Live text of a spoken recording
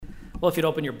Well, if you'd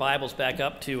open your Bibles back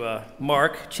up to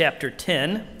Mark chapter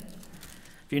 10.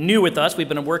 If you're new with us, we've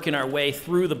been working our way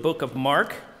through the book of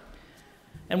Mark.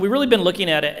 And we've really been looking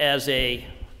at it as a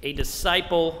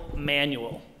disciple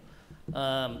manual,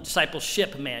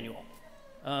 discipleship manual.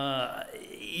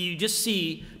 You just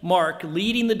see Mark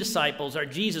leading the disciples, or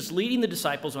Jesus leading the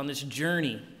disciples on this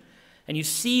journey. And you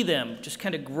see them just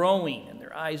kind of growing and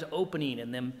their eyes opening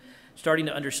and them starting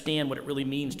to understand what it really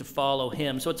means to follow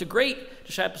him. So it's a great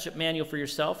discipleship manual for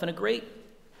yourself and a great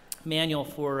manual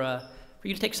for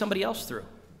you to take somebody else through.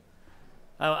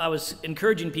 I was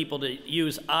encouraging people to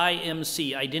use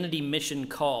IMC, Identity Mission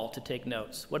Call, to take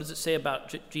notes. What does it say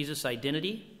about Jesus'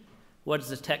 identity? What does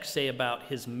the text say about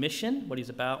his mission, what he's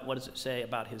about? What does it say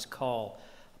about his call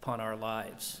upon our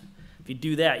lives? If you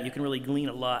do that, you can really glean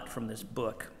a lot from this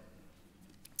book.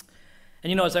 And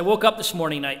you know, as I woke up this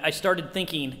morning, I started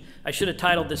thinking I should have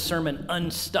titled this sermon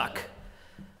Unstuck,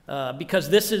 because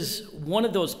this is one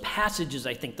of those passages,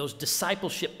 I think, those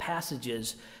discipleship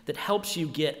passages that helps you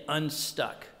get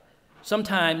unstuck.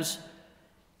 Sometimes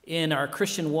in our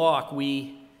Christian walk,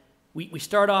 we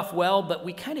start off well, but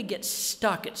we kind of get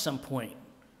stuck at some point,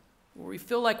 where we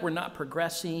feel like we're not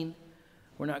progressing,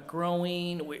 we're not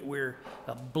growing, we're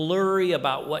blurry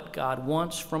about what God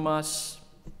wants from us,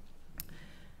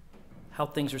 how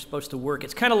things are supposed to work.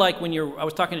 It's kind of like when I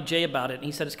was talking to Jay about it, and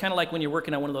he said it's kind of like when you're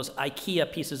working on one of those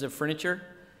IKEA pieces of furniture,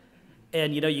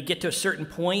 and you get to a certain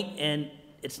point, and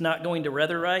it's not going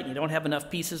together right, and you don't have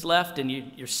enough pieces left, and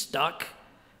you're stuck,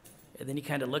 and then you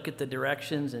kind of look at the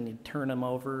directions, and you turn them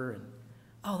over, and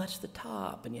oh, that's the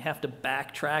top, and you have to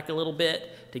backtrack a little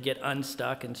bit to get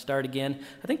unstuck and start again.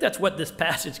 I think that's what this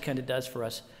passage kind of does for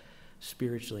us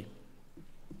spiritually.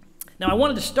 Now, I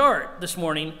wanted to start this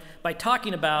morning by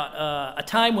talking about a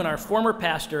time when our former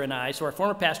pastor and I, so our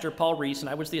former pastor, Paul Reese, and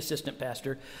I was the assistant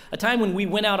pastor, a time when we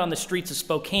went out on the streets of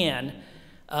Spokane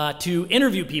to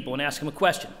interview people and ask them a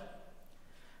question.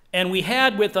 And we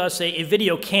had with us a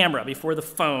video camera before the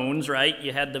phones, right?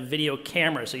 You had the video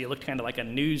camera, so you looked kind of like a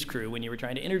news crew when you were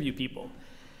trying to interview people.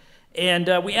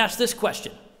 And we asked this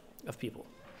question of people: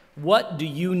 what do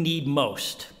you need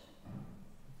most?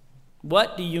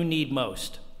 What do you need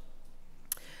most?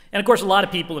 And of course, a lot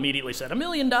of people immediately said, $1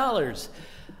 million.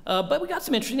 But we got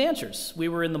some interesting answers. We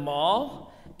were in the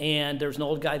mall, and there was an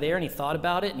old guy there, and he thought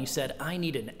about it, and he said, I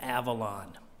need an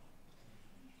Avalon.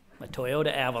 A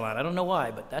Toyota Avalon. I don't know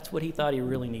why, but that's what he thought he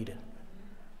really needed.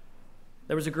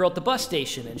 There was a girl at the bus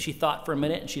station, and she thought for a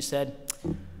minute, and she said,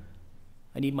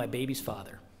 I need my baby's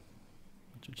father.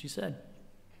 That's what she said.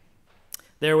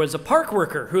 There was a park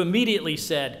worker who immediately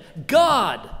said,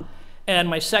 God. And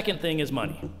my second thing is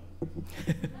money.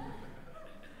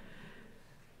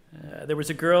 There was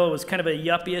a girl, it was kind of a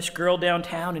yuppie-ish girl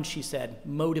downtown, and she said,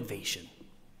 motivation.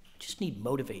 Just need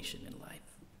motivation in life.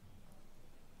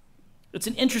 It's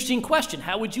an interesting question.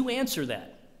 How would you answer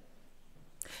that?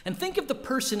 And think if the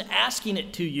person asking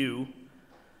it to you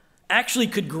actually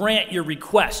could grant your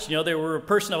request. They were a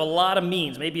person of a lot of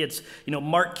means. Maybe it's,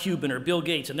 Mark Cuban or Bill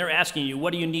Gates, and they're asking you,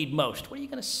 what do you need most? What are you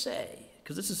going to say?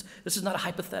 Because this is not a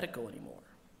hypothetical anymore.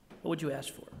 What would you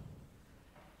ask for?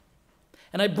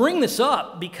 And I bring this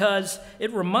up because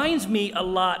it reminds me a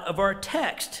lot of our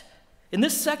text. In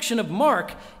this section of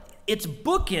Mark, it's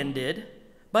bookended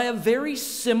by a very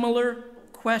similar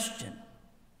question.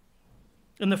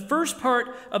 In the first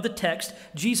part of the text,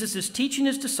 Jesus is teaching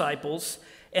his disciples,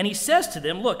 and he says to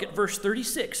them, look at verse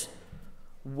 36,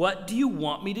 what do you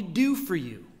want me to do for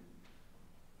you?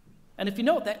 And if you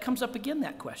know it, that comes up again,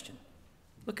 that question.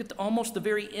 Look at almost the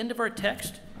very end of our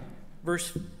text,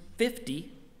 verse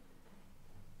 50.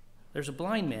 There's a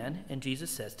blind man, and Jesus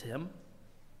says to him,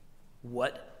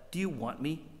 what do you want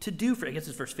me to do for you? I guess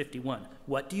it's verse 51.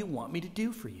 What do you want me to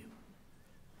do for you?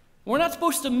 We're not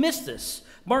supposed to miss this.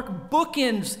 Mark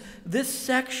bookends this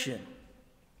section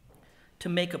to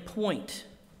make a point.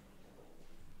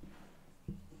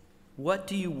 What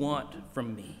do you want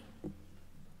from me?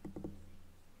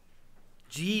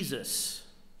 Jesus,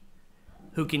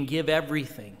 who can give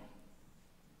everything,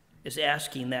 is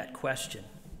asking that question.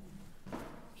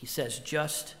 He says,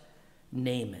 just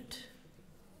name it.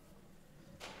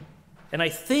 And I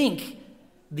think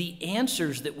the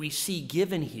answers that we see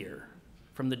given here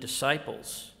from the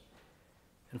disciples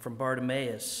and from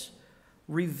Bartimaeus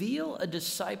reveal a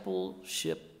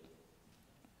discipleship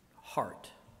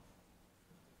heart.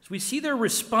 As we see their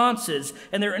responses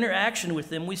and their interaction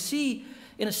with them, we see,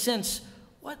 in a sense,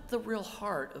 what the real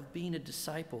heart of being a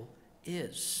disciple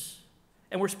is.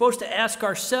 And we're supposed to ask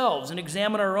ourselves and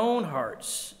examine our own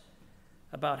hearts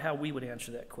about how we would answer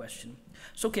that question.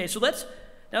 So let's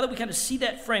now that we kind of see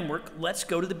that framework, let's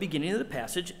go to the beginning of the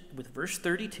passage with verse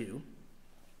 32,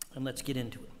 and let's get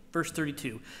into it. Verse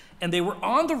 32, and they were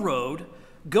on the road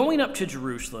going up to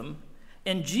Jerusalem,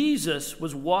 and Jesus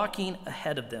was walking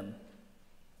ahead of them.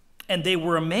 And they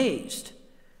were amazed,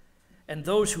 and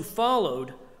those who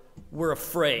followed were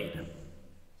afraid.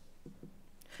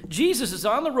 Jesus is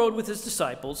on the road with his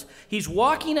disciples. He's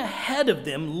walking ahead of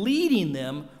them, leading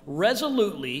them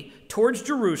resolutely towards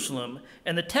Jerusalem.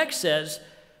 And the text says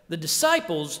the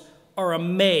disciples are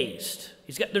amazed.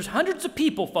 There's hundreds of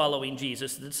people following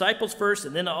Jesus, the disciples first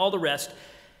and then all the rest.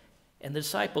 And the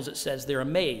disciples, it says, they're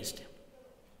amazed.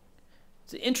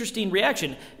 It's an interesting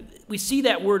reaction. We see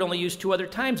that word only used 2 other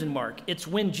times in Mark. It's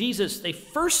when they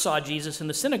first saw Jesus in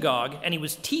the synagogue, and he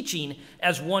was teaching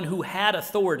as one who had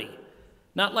authority.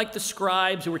 Not like the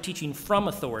scribes who were teaching from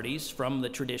authorities, from the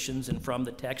traditions and from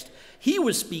the text. He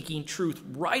was speaking truth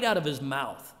right out of his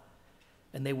mouth,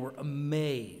 and they were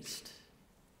amazed.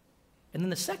 And then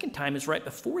the second time is right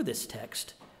before this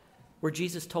text, where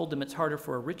Jesus told them it's harder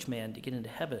for a rich man to get into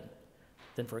heaven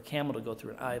than for a camel to go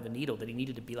through an eye of a needle, that he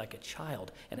needed to be like a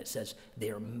child. And it says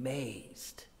they're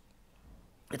amazed.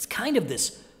 It's kind of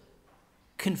this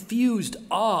confused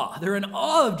awe. They're in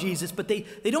awe of Jesus, but they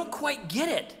don't quite get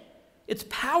it. It's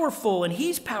powerful, and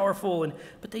he's powerful,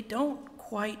 but they don't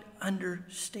quite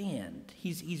understand.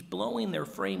 He's blowing their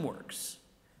frameworks.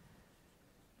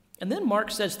 And then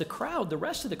Mark says the crowd, the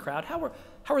rest of the crowd, how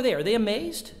are they? Are they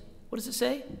amazed? What does it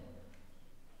say?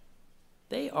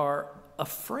 They are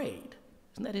afraid.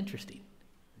 Isn't that interesting?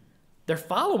 They're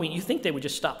following. You think they would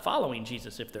just stop following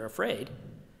Jesus if they're afraid.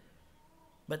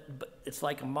 But it's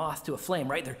like a moth to a flame,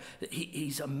 right?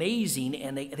 He's amazing,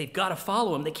 and they've got to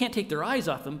follow him. They can't take their eyes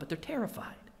off him, but they're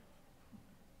terrified.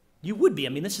 You would be. I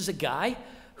mean, this is a guy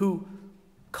who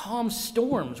calms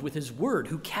storms with his word,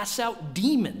 who casts out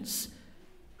demons,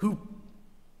 who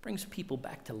brings people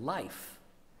back to life.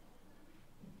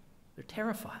 They're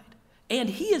terrified. And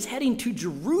he is heading to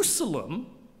Jerusalem,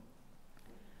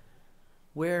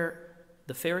 where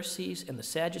the Pharisees and the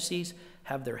Sadducees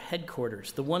have their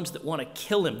headquarters, the ones that want to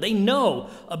kill him. They know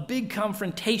a big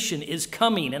confrontation is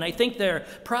coming, and I think they're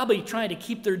probably trying to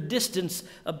keep their distance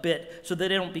a bit so that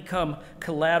they don't become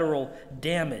collateral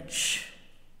damage.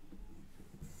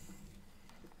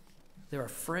 They're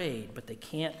afraid, but they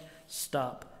can't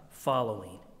stop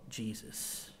following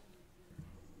Jesus.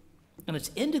 And it's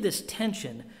into this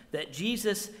tension that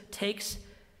Jesus takes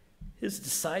his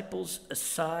disciples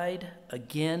aside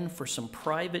again for some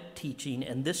private teaching,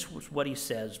 and this was what he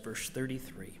says, verse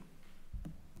 33.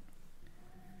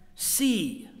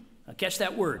 See, now catch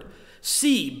that word.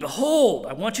 See, behold,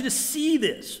 I want you to see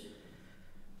this.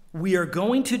 We are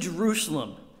going to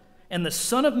Jerusalem, and the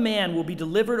Son of Man will be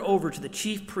delivered over to the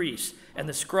chief priests and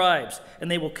the scribes, and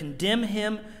they will condemn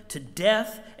him to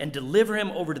death and deliver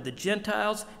him over to the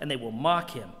Gentiles, and they will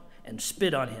mock him and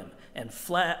spit on him and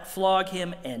flog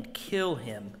him and kill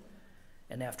him.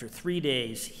 And after 3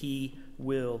 days, he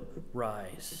will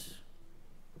rise.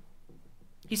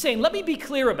 He's saying, let me be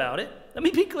clear about it. Let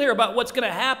me be clear about what's going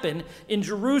to happen in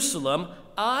Jerusalem.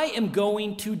 I am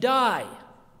going to die.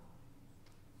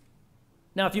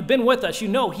 Now, if you've been with us, you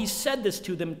know he said this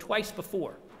to them twice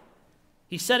before.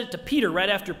 He said it to Peter right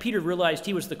after Peter realized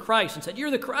he was the Christ and said,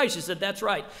 you're the Christ. He said, that's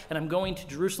right, and I'm going to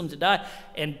Jerusalem to die.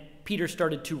 And Peter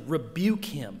started to rebuke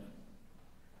him,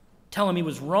 tell him he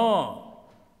was wrong,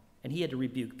 and he had to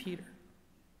rebuke Peter.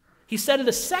 He said it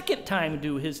a second time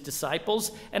to his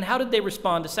disciples, and how did they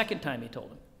respond the second time he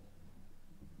told them?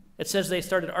 It says they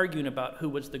started arguing about who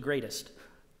was the greatest.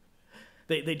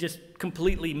 They just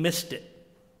completely missed it.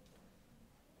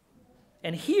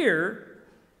 And here,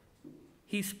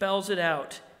 he spells it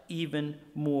out even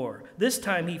more. This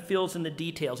time he fills in the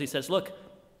details. He says, look,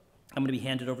 I'm going to be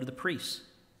handed over to the priests.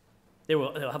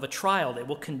 They'll have a trial. They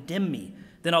will condemn me.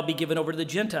 Then I'll be given over to the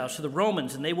Gentiles, to the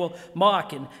Romans, and they will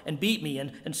mock and beat me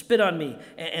and spit on me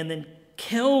and then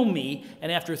kill me.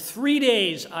 And after 3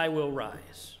 days, I will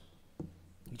rise.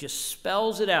 He just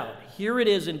spells it out. Here it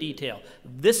is in detail.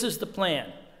 This is the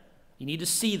plan. You need to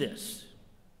see this.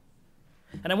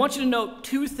 And I want you to note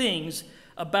 2 things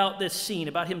about this scene,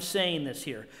 about him saying this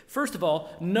here. First of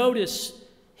all, notice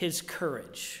his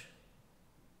courage.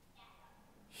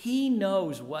 He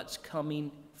knows what's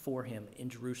coming for him in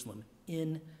Jerusalem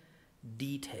in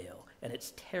detail, and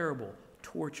it's terrible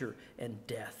torture and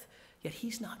death. Yet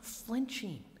he's not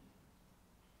flinching.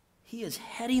 He is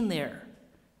heading there.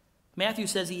 Matthew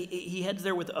says he heads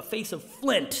there with a face of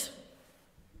flint.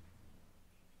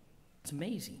 It's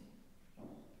amazing.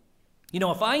 You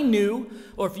know, if I knew,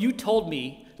 or if you told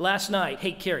me last night,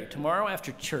 hey, Carrie, tomorrow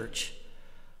after church,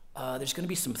 there's going to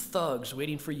be some thugs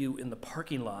waiting for you in the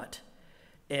parking lot,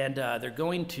 and they're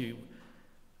going to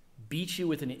beat you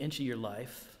within an inch of your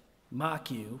life,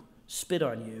 mock you, spit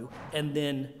on you, and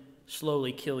then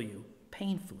slowly kill you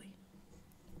painfully.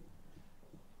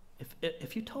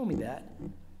 If you told me that,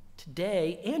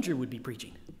 today Andrew would be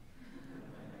preaching.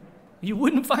 You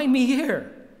wouldn't find me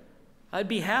here. I'd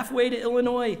be halfway to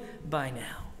Illinois by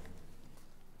now.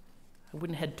 I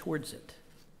wouldn't head towards it.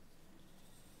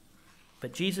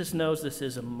 But Jesus knows this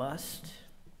is a must,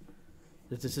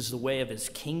 that this is the way of his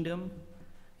kingdom.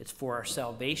 It's for our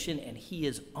salvation, and he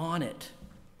is on it.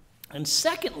 And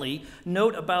secondly,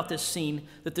 note about this scene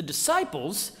that the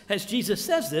disciples, as Jesus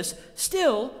says this,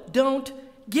 still don't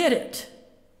get it.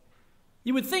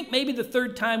 You would think maybe the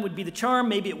third time would be the charm.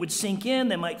 Maybe it would sink in.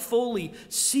 They might fully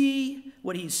see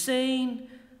what he's saying.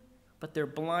 But their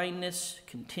blindness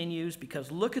continues,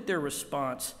 because look at their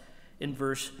response in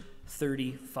verse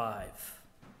 35.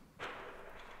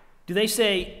 Do they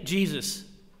say, Jesus,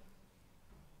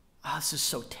 this is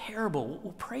so terrible.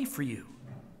 We'll pray for you.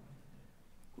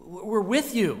 We're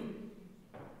with you.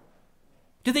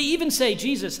 Do they even say,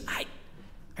 Jesus,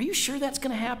 are you sure that's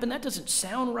going to happen? That doesn't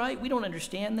sound right. We don't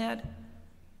understand that.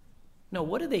 No,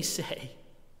 what do they say?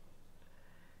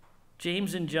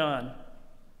 James and John,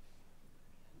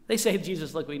 they say to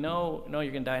Jesus, look, we know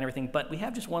you're going to die and everything, but we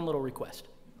have just one little request.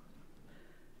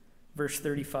 Verse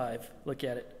 35, look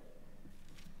at it.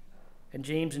 And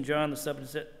James and John,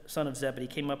 the son of Zebedee,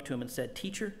 came up to him and said,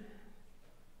 Teacher,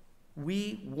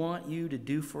 we want you to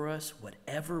do for us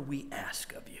whatever we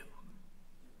ask of you.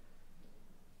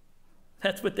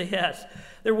 That's what they ask.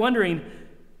 They're wondering,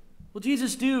 will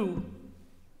Jesus do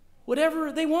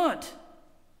whatever they want?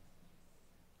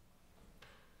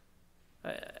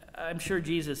 I'm sure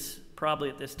Jesus probably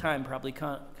at this time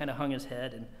kind of hung his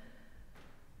head.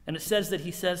 And it says that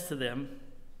he says to them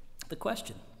the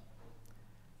question,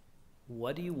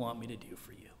 what do you want me to do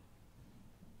for you?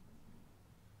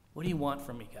 What do you want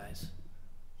from me, guys?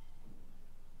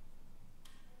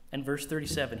 And verse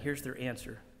 37, here's their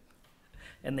answer.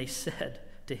 And they said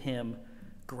to him,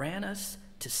 grant us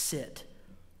to sit,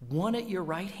 one at your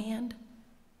right hand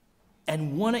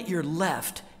and one at your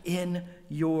left in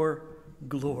your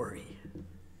glory.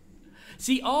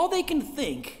 See, all they can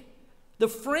think, the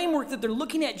framework that they're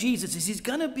looking at Jesus is he's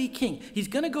going to be king. He's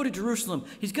going to go to Jerusalem.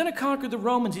 He's going to conquer the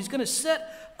Romans. He's going to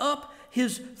set up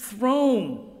his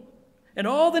throne, and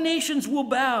all the nations will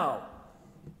bow.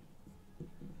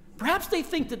 Perhaps they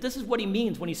think that this is what he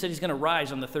means when he said he's going to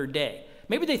rise on the third day.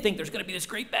 Maybe they think there's going to be this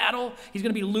great battle. He's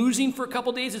going to be losing for a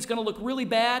couple days. It's going to look really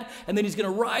bad. And then he's going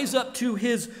to rise up to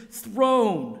his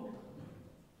throne.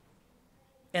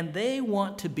 And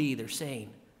they're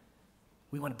saying,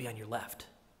 we want to be on your left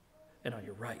and on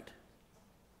your right.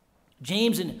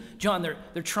 James and John,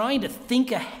 they're trying to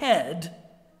think ahead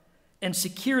and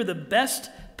secure the best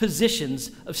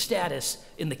positions of status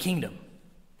in the kingdom.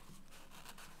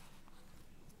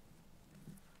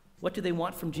 What do they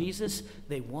want from Jesus?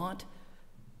 They want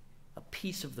a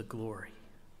piece of the glory.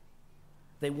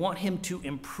 They want him to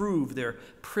improve their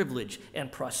privilege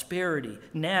and prosperity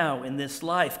now in this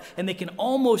life. And they can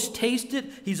almost taste it.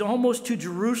 He's almost to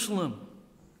Jerusalem.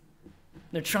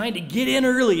 They're trying to get in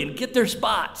early and get their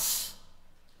spots.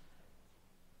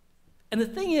 And the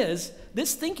thing is,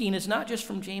 this thinking is not just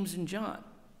from James and John.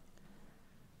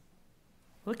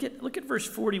 Look at verse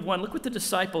 41. Look what the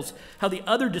disciples, how the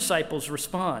other disciples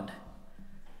respond.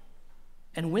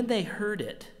 And when they heard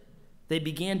it, they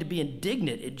began to be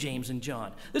indignant at James and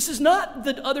John. This is not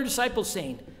the other disciples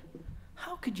saying,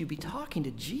 how could you be talking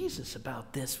to Jesus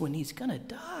about this when he's going to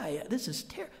die? This is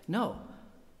terrible. No.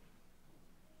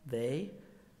 They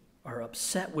are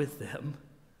upset with them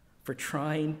for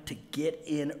trying to get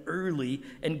in early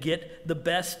and get the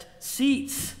best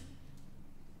seats,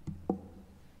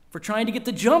 for trying to get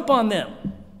the jump on them.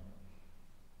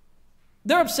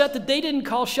 They're upset that they didn't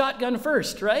call shotgun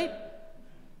first, right?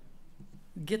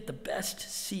 Get the best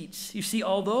seats. You see,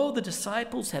 although the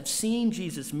disciples have seen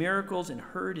Jesus' miracles and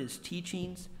heard his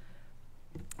teachings,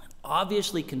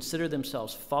 obviously consider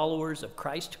themselves followers of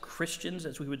Christ, Christians,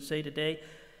 as we would say today,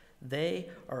 they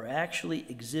are actually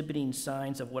exhibiting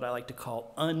signs of what I like to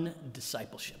call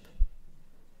undiscipleship,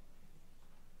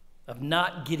 of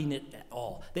not getting it at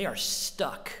all. They are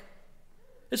stuck.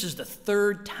 This is the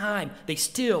third time. They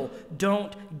still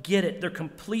don't get it. They're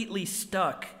completely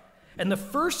stuck. And the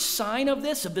first sign of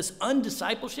this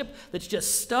undiscipleship that's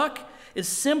just stuck, is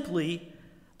simply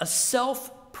a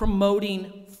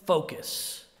self-promoting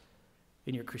focus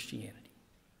in your Christianity.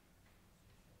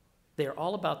 They are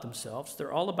all about themselves.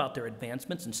 They're all about their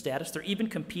advancements and status. They're even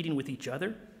competing with each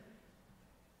other.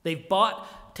 They've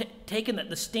taken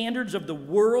the standards of the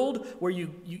world where you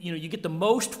get the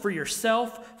most for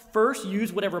yourself first,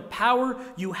 use whatever power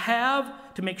you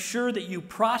have to make sure that you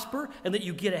prosper and that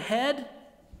you get ahead.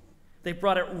 They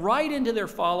brought it right into their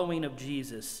following of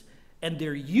Jesus, and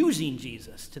they're using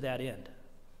Jesus to that end.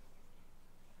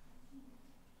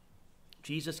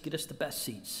 Jesus, get us the best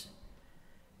seats.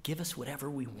 Give us whatever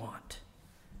we want.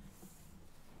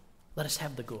 Let us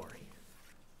have the glory.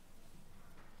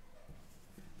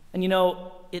 And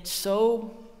it's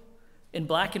so, in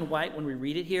black and white when we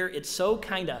read it here, it's so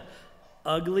kind of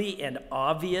ugly and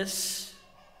obvious.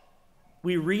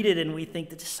 We read it and we think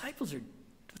the disciples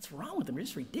what's wrong with them? They're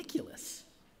just ridiculous.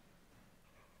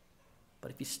 But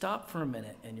if you stop for a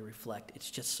minute and you reflect, it's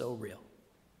just so real.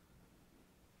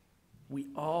 We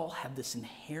all have this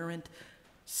inherent,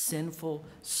 sinful,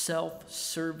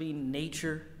 self-serving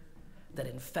nature that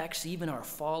infects even our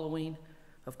following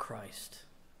of Christ.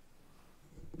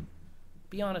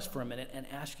 Be honest for a minute and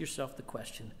ask yourself the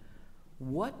question,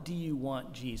 what do you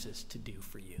want Jesus to do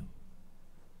for you?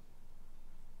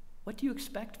 What do you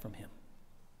expect from him?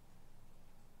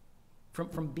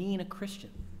 From being a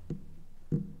Christian?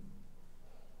 Do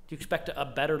you expect a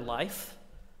better life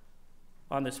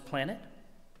on this planet?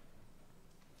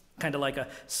 Kind of like a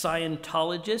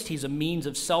Scientologist, he's a means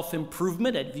of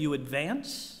self-improvement as you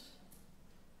advance?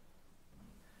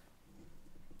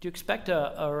 Do you expect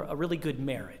a really good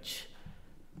marriage?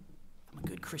 If I'm a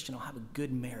good Christian, I'll have a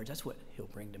good marriage. That's what he'll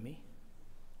bring to me.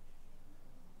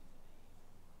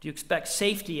 Do you expect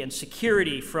safety and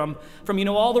security from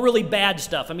all the really bad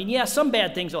stuff? I mean, yeah, some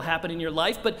bad things will happen in your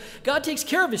life, but God takes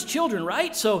care of his children,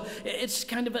 right? So it's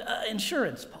kind of an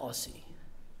insurance policy.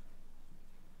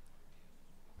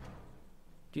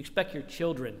 Do you expect your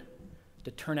children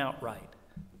to turn out right?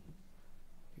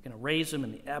 You're going to raise them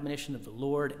in the admonition of the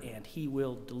Lord, and he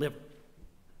will deliver.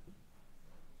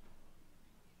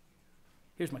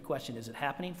 Here's my question. Is it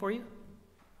happening for you?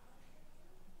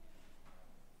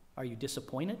 Are you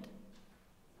disappointed?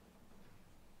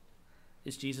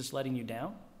 Is Jesus letting you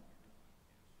down?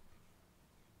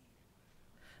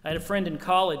 I had a friend in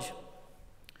college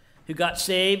who got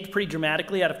saved pretty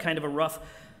dramatically out of kind of a rough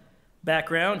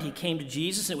background. He came to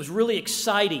Jesus, and it was really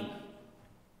exciting.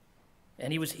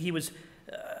 And he was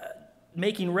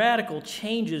making radical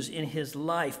changes in his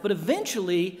life. But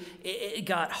eventually, it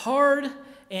got hard,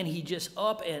 and he just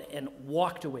up and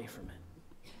walked away from it.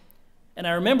 And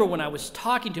I remember when I was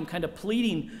talking to him, kind of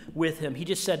pleading with him, he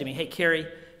just said to me, "Hey, Kerry,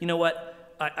 you know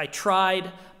what? I tried,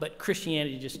 but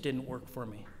Christianity just didn't work for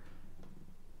me."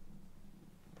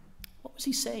 What was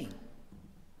he saying?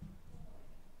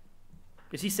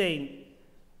 Is he saying,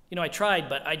 I tried,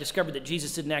 but I discovered that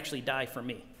Jesus didn't actually die for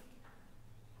me?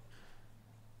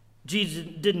 Jesus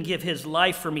didn't give his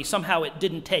life for me. Somehow it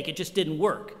didn't take. It just didn't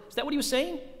work. Is that what he was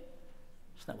saying?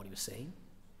 That's not what he was saying.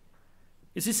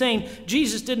 Is he saying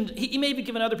Jesus didn't, he may be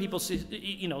giving other people,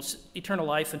 eternal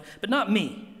life, but not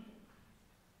me?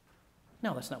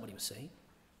 No, that's not what he was saying.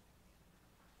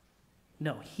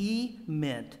 No, he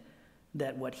meant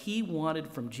that what he wanted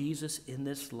from Jesus in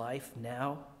this life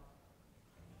now,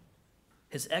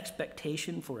 his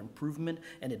expectation for improvement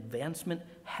and advancement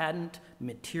hadn't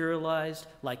materialized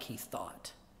like he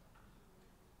thought.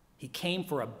 He came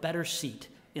for a better seat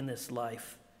in this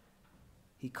life.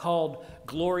 He called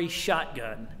glory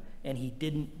shotgun, and he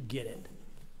didn't get it,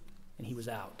 and he was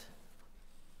out.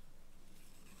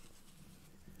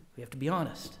 We have to be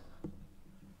honest.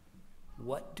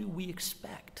 What do we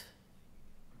expect?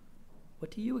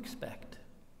 What do you expect?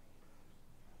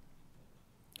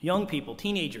 Young people,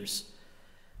 teenagers,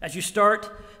 as you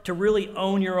start to really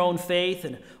own your own faith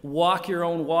and walk your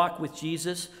own walk with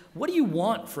Jesus, what do you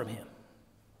want from him?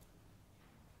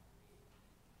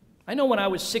 I know when I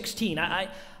was 16, I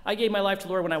gave my life to the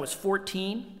Lord when I was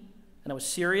 14, and I was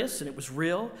serious, and it was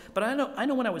real. But I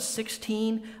know when I was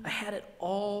 16, I had it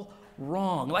all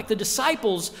wrong. Like the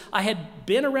disciples, I had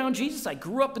been around Jesus. I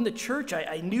grew up in the church.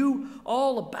 I knew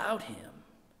all about him.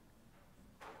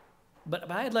 But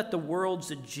I had let the world's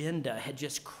agenda had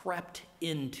just crept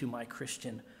into my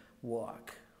Christian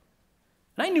walk.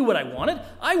 And I knew what I wanted.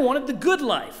 I wanted the good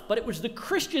life, but it was the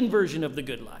Christian version of the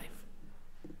good life.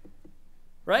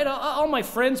 Right? All my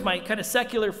friends, my kind of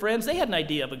secular friends, they had an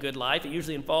idea of a good life. It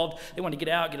usually involved they wanted to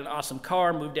get out, get an awesome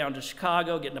car, move down to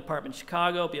Chicago, get an apartment in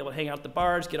Chicago, be able to hang out at the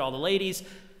bars, get all the ladies.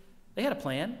 They had a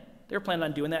plan. They were planning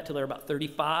on doing that till they were about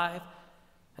 35.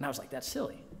 And I was like, that's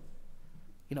silly.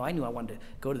 I knew I wanted to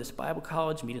go to this Bible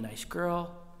college, meet a nice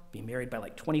girl, be married by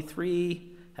like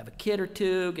 23, have a kid or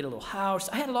two, get a little house.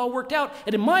 I had it all worked out.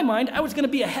 And in my mind, I was going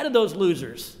to be ahead of those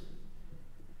losers.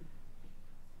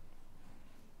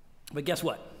 But guess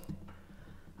what?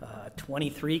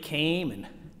 23 came, and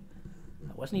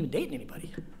I wasn't even dating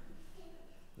anybody.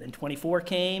 Then 24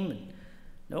 came, and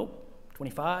nope,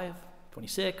 25,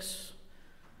 26,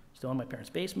 still in my parents'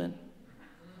 basement.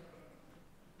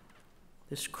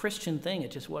 This Christian thing,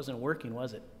 it just wasn't working,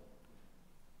 was it?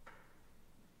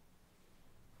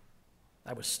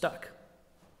 I was stuck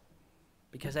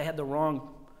because I had the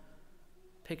wrong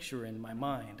picture in my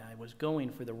mind. I was going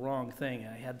for the wrong thing.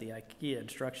 I had the IKEA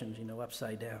instructions,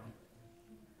 upside down.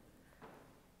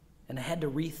 And I had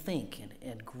to rethink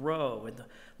and grow. And the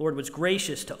Lord was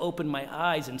gracious to open my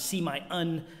eyes and see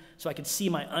so I could see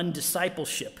my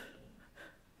undiscipleship.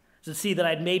 To see that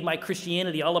I'd made my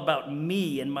Christianity all about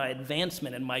me and my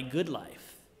advancement and my good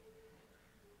life.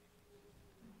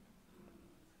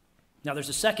 Now there's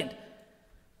a second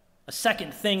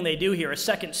thing they do here, a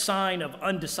second sign of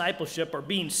undiscipleship or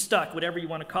being stuck, whatever you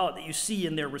want to call it, that you see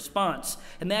in their response,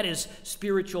 and that is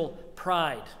spiritual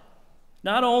pride.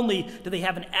 Not only do they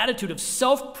have an attitude of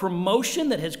self-promotion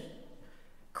that has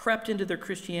crept into their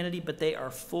Christianity, but they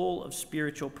are full of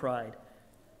spiritual pride.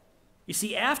 You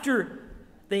see, after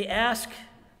they ask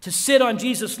to sit on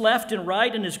Jesus' left and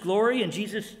right in his glory, and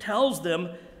Jesus tells them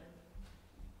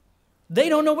they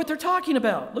don't know what they're talking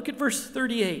about. Look at verse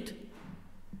 38.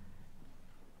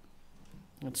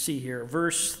 Let's see here.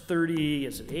 Verse 30,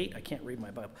 is it 8? I can't read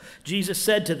my Bible. Jesus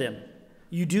said to them,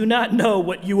 "You do not know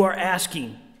what you are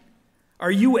asking.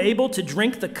 Are you able to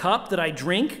drink the cup that I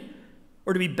drink,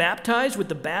 or to be baptized with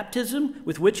the baptism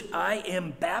with which I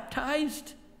am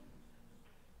baptized?"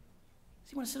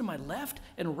 You want to sit on my left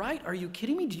and right? Are you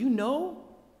kidding me? Do you know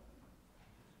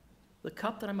the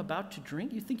cup that I'm about to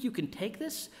drink? You think you can take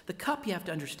this? The cup, you have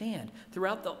to understand,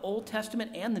 throughout the Old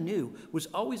Testament and the New, was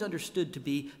always understood to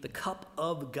be the cup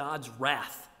of God's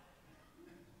wrath.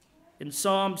 In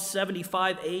Psalm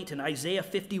 75:8 and Isaiah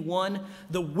 51,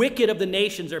 the wicked of the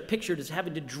nations are pictured as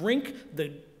having to drink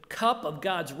the cup of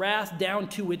God's wrath down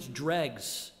to its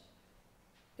dregs.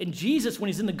 And Jesus, when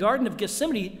he's in the Garden of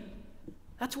Gethsemane,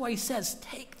 that's why he says,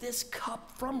 "Take this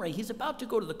cup from me." He's about to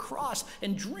go to the cross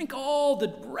and drink all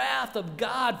the wrath of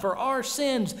God for our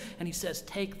sins. And he says,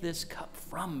 "Take this cup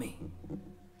from me.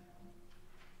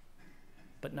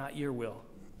 But not your will,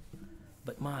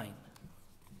 but mine."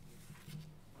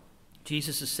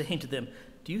 Jesus is saying to them,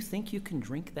 do you think you can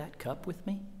drink that cup with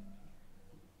me?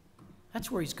 That's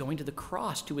where he's going, to the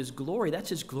cross, to his glory. That's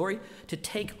his glory, to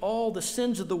take all the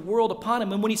sins of the world upon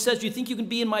him. And when he says, do you think you can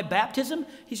be in my baptism?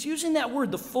 He's using that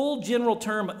word. The full general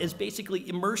term is basically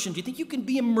immersion. Do you think you can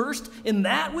be immersed in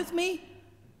that with me?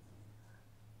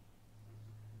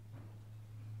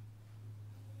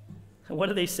 And what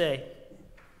do they say?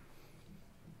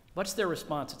 What's their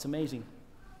response? It's amazing.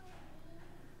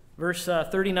 Verse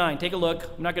 39, take a look.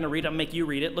 I'm not going to read it. I'm going to make you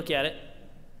read it. Look at it.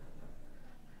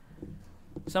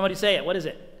 Somebody say it. What is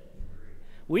it?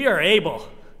 We are able.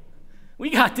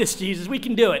 We got this, Jesus. We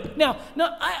can do it. Now,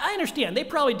 I understand. They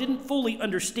probably didn't fully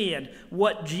understand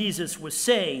what Jesus was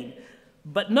saying.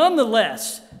 But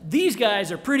nonetheless, these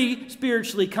guys are pretty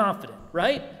spiritually confident,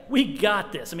 right? We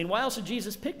got this. I mean, why else did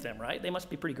Jesus pick them, right? They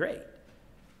must be pretty great.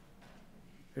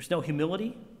 There's no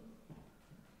humility,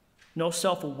 no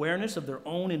self-awareness of their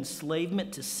own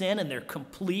enslavement to sin and their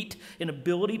complete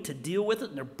inability to deal with it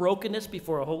and their brokenness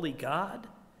before a holy God.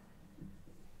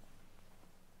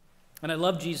 And I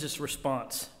love Jesus'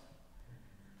 response.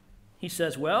 He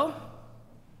says, well,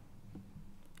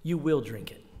 you will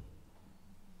drink it.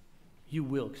 You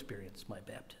will experience my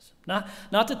baptism.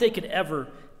 Not that they could ever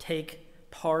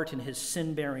take part in his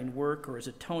sin-bearing work or his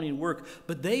atoning work,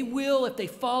 but they will, if they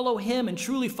follow him and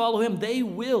truly follow him, they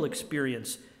will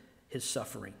experience his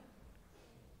suffering.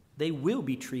 They will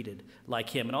be treated like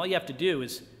him. And all you have to do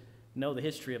is know the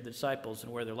history of the disciples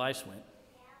and where their lives went.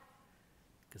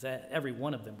 Because every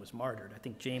one of them was martyred. I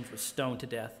think James was stoned to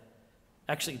death.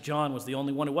 Actually, John was the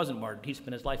only one who wasn't martyred. He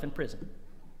spent his life in prison.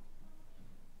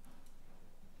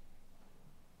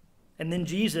 And then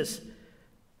Jesus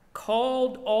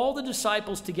called all the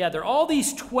disciples together, all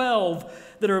these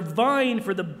 12 that are vying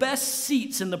for the best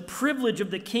seats and the privilege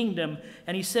of the kingdom.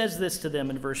 And he says this to them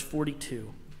in verse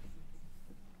 42.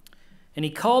 And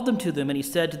he called them to them, and he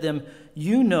said to them,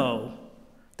 you know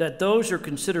that those who are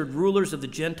considered rulers of the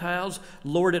Gentiles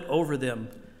lord it over them,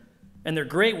 and their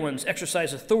great ones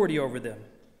exercise authority over them.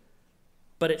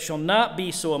 But it shall not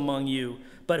be so among you,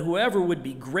 but whoever would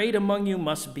be great among you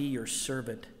must be your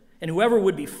servant. And whoever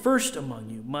would be first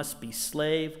among you must be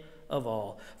slave of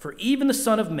all. For even the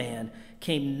Son of Man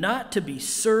came not to be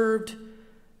served,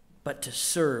 but to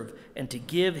serve, and to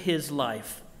give his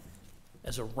life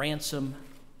as a ransom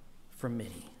for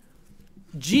many.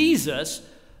 Jesus,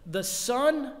 the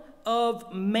Son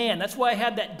of Man. That's why I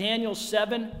had that Daniel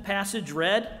 7 passage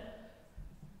read,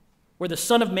 where the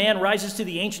Son of Man rises to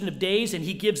the Ancient of Days, and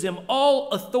he gives them all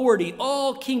authority,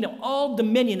 all kingdom, all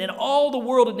dominion, and all the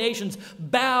world of nations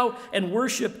bow and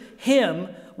worship him.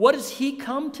 What does he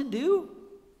come to do?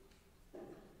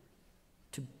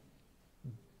 To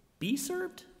be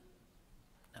served?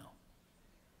 No.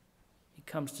 He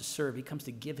comes to serve. He comes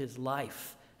to give his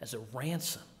life as a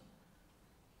ransom,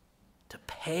 to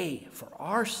pay for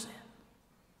our sin,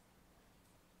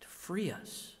 to free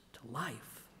us to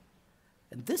life.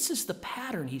 And this is the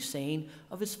pattern, he's saying,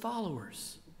 of his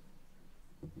followers.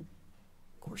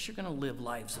 Of course, you're going to live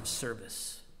lives of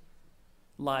service,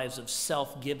 lives of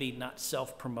self-giving, not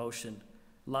self-promotion,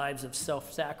 lives of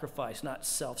self-sacrifice, not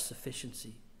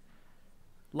self-sufficiency,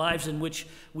 lives in which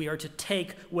we are to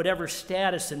take whatever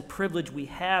status and privilege we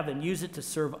have and use it to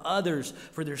serve others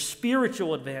for their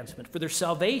spiritual advancement, for their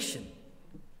salvation.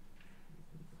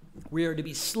 We are to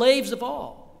be slaves of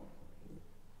all.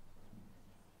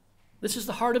 This is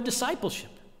the heart of discipleship.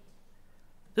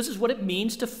 This is what it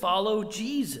means to follow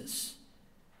Jesus.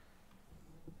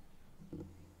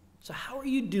 So how are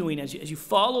you doing as you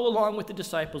follow along with the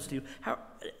disciples do?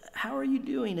 How are you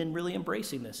doing in really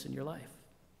embracing this in your life?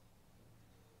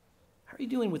 How are you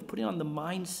doing with putting on the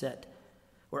mindset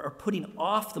or putting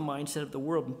off the mindset of the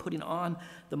world and putting on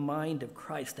the mind of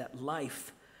Christ, that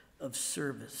life of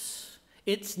service?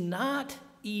 It's not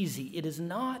easy. It is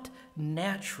not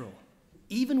natural,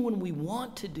 even when we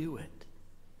want to do it.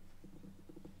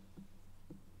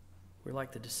 We're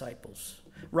like the disciples.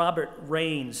 Robert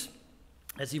Raines,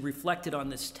 as he reflected on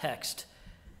this text,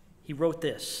 he wrote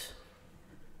this: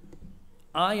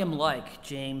 I am like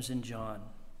James and John.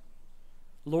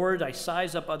 Lord, I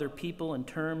size up other people in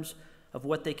terms of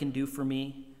what they can do for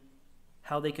me,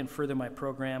 how they can further my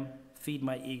program, feed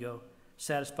my ego,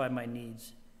 satisfy my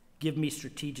needs, give me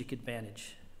strategic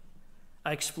advantage.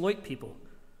 I exploit people,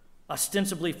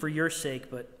 ostensibly for your sake,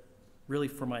 but really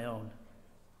for my own.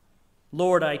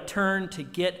 Lord, I turn to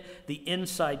get the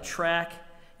inside track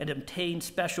and obtain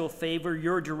special favor,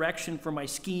 your direction for my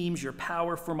schemes, your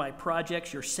power for my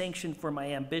projects, your sanction for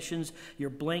my ambitions,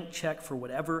 your blank check for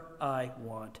whatever I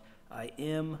want. I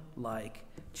am like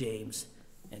James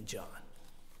and John.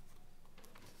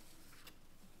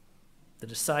 The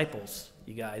disciples,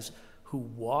 you guys, who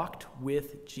walked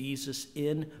with Jesus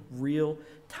in real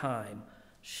time,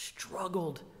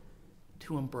 struggled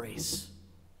to embrace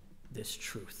this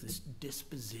truth, this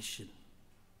disposition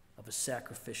of a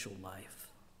sacrificial life,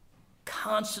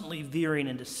 constantly veering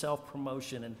into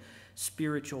self-promotion and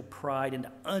spiritual pride and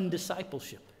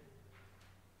undiscipleship.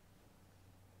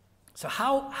 So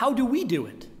how do we do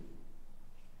it?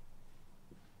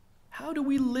 How do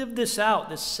we live this out,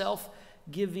 this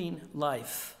self-giving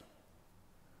life?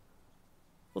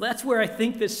 Well, that's where I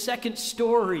think this second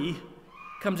story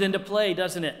comes into play,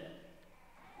 doesn't it?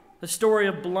 The story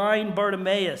of blind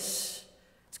Bartimaeus.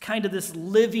 It's kind of this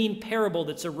living parable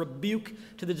that's a rebuke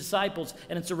to the disciples,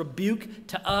 and it's a rebuke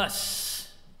to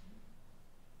us.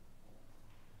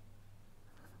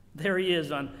 There he is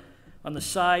on the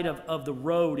side of the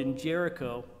road in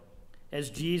Jericho as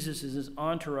Jesus and his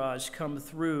entourage come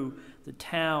through the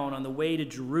town on the way to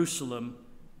Jerusalem.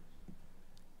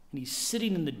 And he's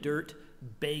sitting in the dirt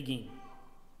begging,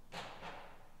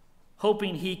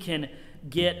 hoping he can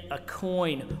get a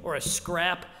coin or a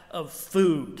scrap of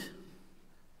food.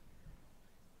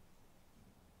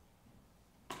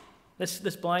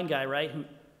 This blind guy, right?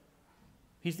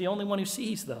 He's the only one who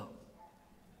sees, though.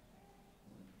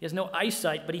 He has no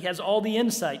eyesight, but he has all the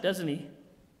insight, doesn't he?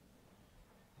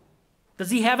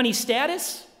 Does he have any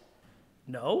status?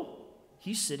 No.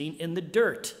 He's sitting in the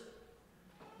dirt.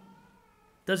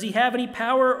 Does he have any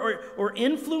power or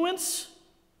influence?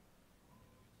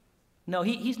 No,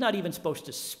 he's not even supposed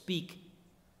to speak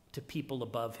to people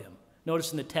above him.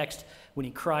 Notice in the text, when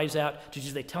he cries out to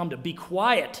Jesus, they tell him to be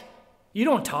quiet. You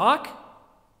don't talk.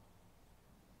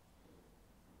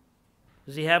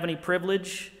 Does he have any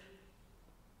privilege?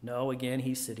 No, again,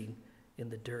 he's sitting in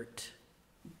the dirt.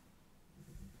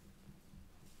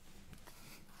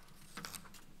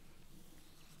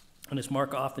 And as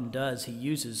Mark often does, he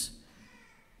uses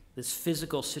this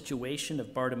physical situation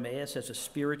of Bartimaeus as a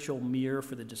spiritual mirror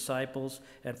for the disciples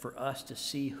and for us to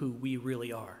see who we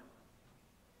really are.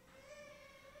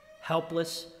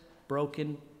 Helpless,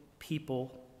 broken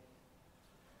people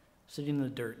sitting in the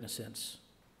dirt, in a sense,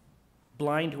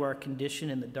 blind to our condition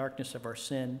and the darkness of our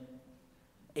sin,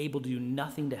 able to do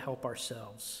nothing to help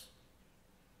ourselves.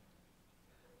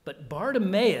 But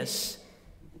Bartimaeus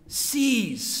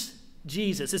sees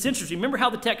Jesus. It's interesting. Remember how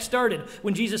the text started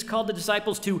when Jesus called the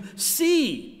disciples to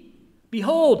see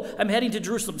Behold, I'm heading to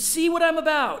Jerusalem. See what I'm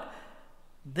about.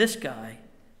 This guy,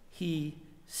 he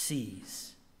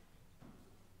sees.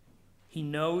 He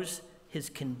knows his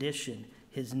condition,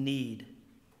 his need.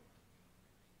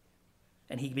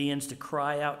 And he begins to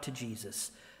cry out to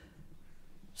Jesus,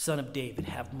 Son of David,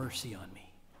 have mercy on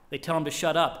me. They tell him to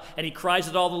shut up, and he cries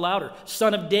it all the louder,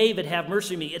 Son of David, have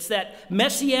mercy on me. It's that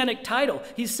messianic title.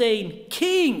 He's saying,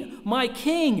 King, my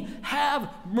King, have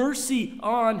mercy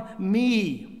on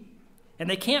me. And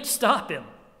they can't stop him.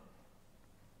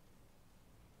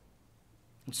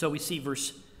 And so we see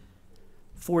verse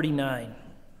 49.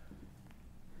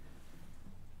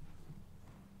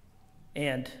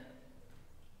 And,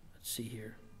 let's see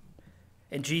here.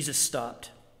 And Jesus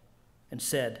stopped and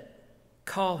said,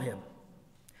 Call him.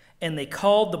 And they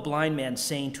called the blind man,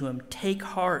 saying to him, Take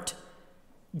heart,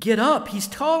 get up, he's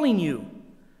calling you.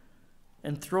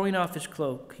 And throwing off his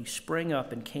cloak, he sprang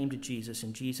up and came to Jesus.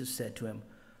 And Jesus said to him,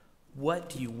 What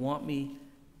do you want me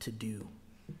to do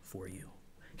for you?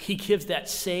 He gives that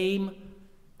same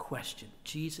question.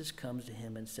 Jesus comes to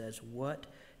him and says, What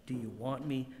do you want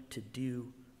me to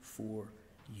do for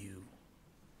you?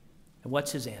 And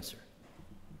what's his answer?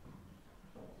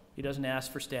 He doesn't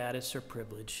ask for status or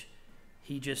privilege.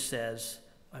 He just says,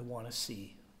 I want to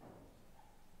see.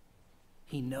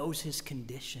 He knows his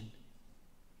condition.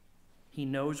 He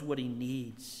knows what he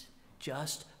needs.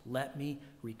 Just let me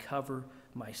recover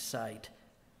my sight.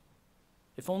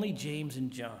 If only James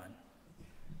and John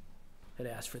had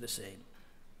asked for the same.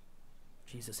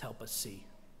 Jesus, help us see.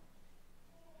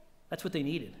 That's what they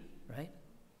needed, right?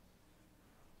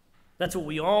 That's what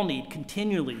we all need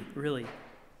continually, really.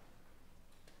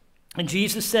 And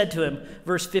Jesus said to him,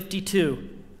 verse 52,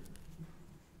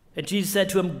 and Jesus said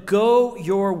to him, Go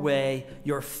your way,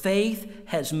 your faith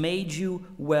has made you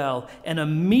well. And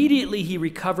immediately he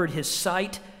recovered his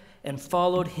sight and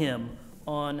followed him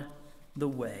on the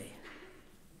way.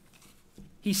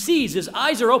 He sees, his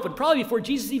eyes are open, probably before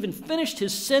Jesus even finished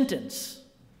his sentence.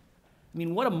 I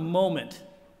mean, what a moment.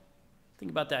 Think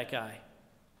about that guy.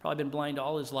 Probably been blind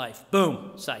all his life.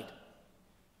 Boom, sight.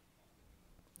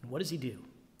 And what does he do?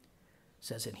 It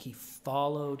says, and he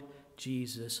followed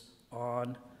Jesus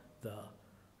on the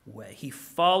way. He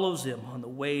follows him on the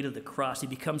way to the cross. He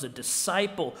becomes a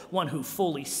disciple, one who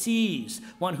fully sees,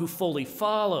 one who fully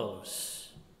follows.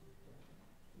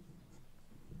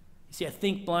 You see, I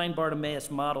think blind Bartimaeus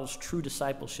models true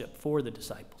discipleship for the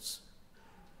disciples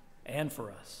and for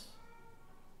us.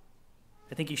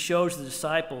 I think he shows the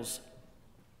disciples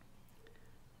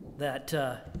that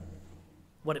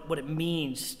what it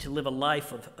means to live a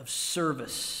life of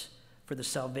service for the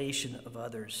salvation of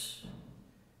others.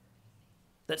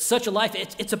 That such a life,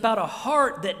 it's about a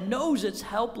heart that knows its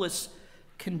helpless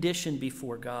condition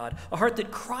before God, a heart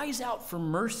that cries out for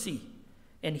mercy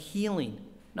and healing,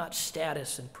 not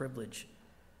status and privilege,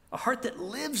 a heart that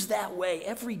lives that way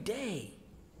every day.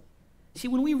 See,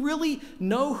 when we really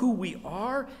know who we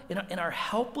are in our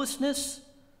helplessness,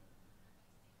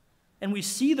 and we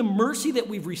see the mercy that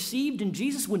we've received in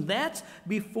Jesus, when that's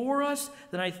before us,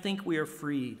 then I think we are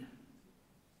freed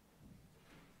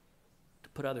to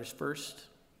put others first,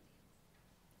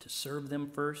 to serve them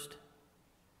first,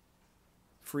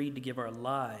 freed to give our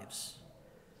lives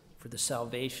for the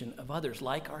salvation of others,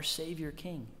 like our Savior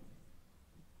King.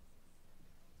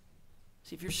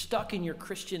 See, if you're stuck in your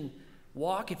Christian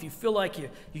walk, if you feel like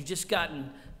you've just gotten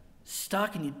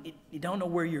stuck and you don't know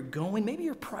where you're going, maybe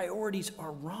your priorities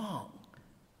are wrong.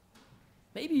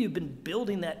 Maybe you've been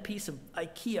building that piece of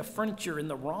IKEA furniture in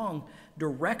the wrong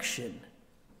direction.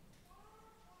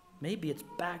 Maybe it's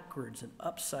backwards and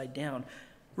upside down.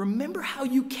 Remember how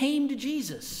you came to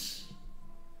Jesus,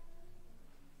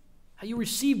 how you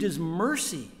received his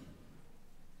mercy,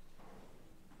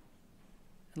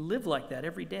 and live like that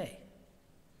every day,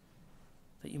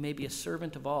 that you may be a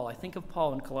servant of all. I think of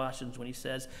Paul in Colossians when he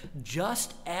says,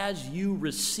 just as you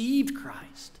received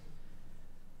Christ.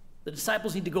 The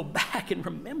disciples need to go back and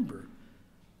remember.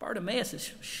 Bartimaeus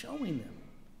is showing them.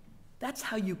 That's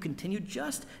how you continue,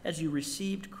 just as you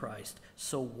received Christ.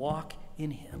 So walk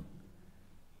in him,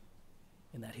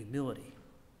 in that humility,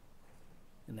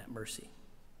 in that mercy.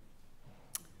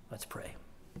 Let's pray.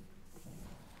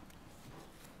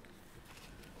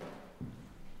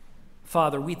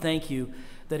 Father, we thank you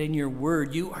that in your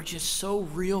word you are just so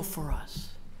real for us.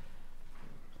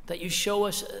 That you show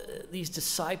us these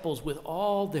disciples with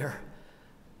all their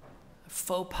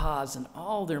faux pas and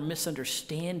all their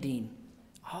misunderstanding,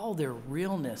 all their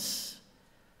realness,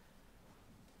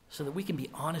 so that we can be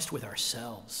honest with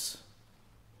ourselves.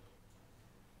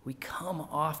 We come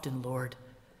often, Lord,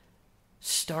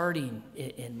 starting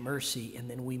in mercy, and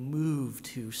then we move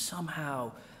to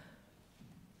somehow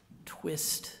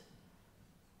twist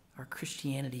our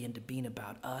Christianity into being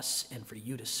about us and for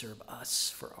you to serve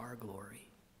us for our glory.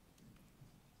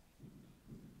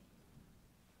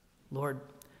 Lord,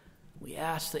 we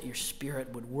ask that your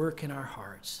Spirit would work in our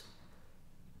hearts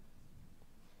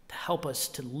to help us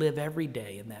to live every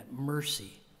day in that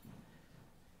mercy,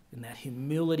 in that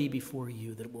humility before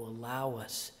you that will allow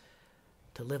us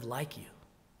to live like you,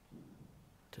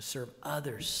 to serve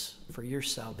others for your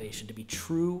salvation, to be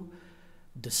true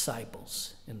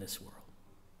disciples in this world.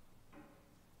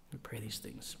 We pray these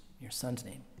things in your Son's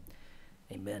name.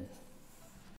 Amen.